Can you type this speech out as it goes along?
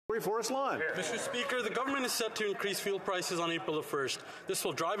Forest Lawn. Mr. Speaker, the government is set to increase fuel prices on April the 1st. This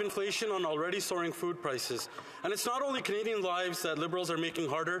will drive inflation on already soaring food prices. And it's not only Canadian lives that Liberals are making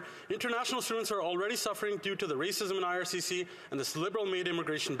harder. International students are already suffering due to the racism in IRCC and this Liberal-made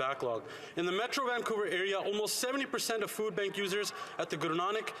immigration backlog. In the Metro Vancouver area, almost 70% of food bank users at the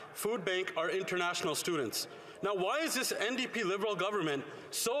Gurunanak Food Bank are international students. Now, why is this NDP Liberal government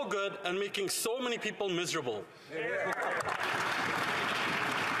so good and making so many people miserable?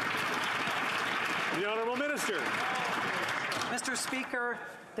 The Honourable Minister. Mr. Speaker,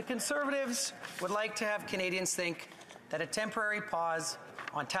 the Conservatives would like to have Canadians think that a temporary pause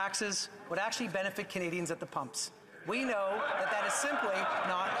on taxes would actually benefit Canadians at the pumps. We know that that is simply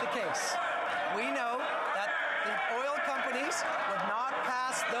not the case. We know that the oil companies would not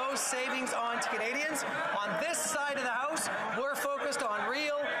pass those savings on to Canadians. On this side of the House, we're focused on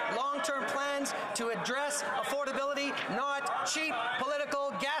real, long-term plans to address affordability, not cheap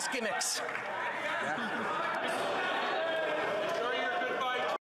political gas gimmicks.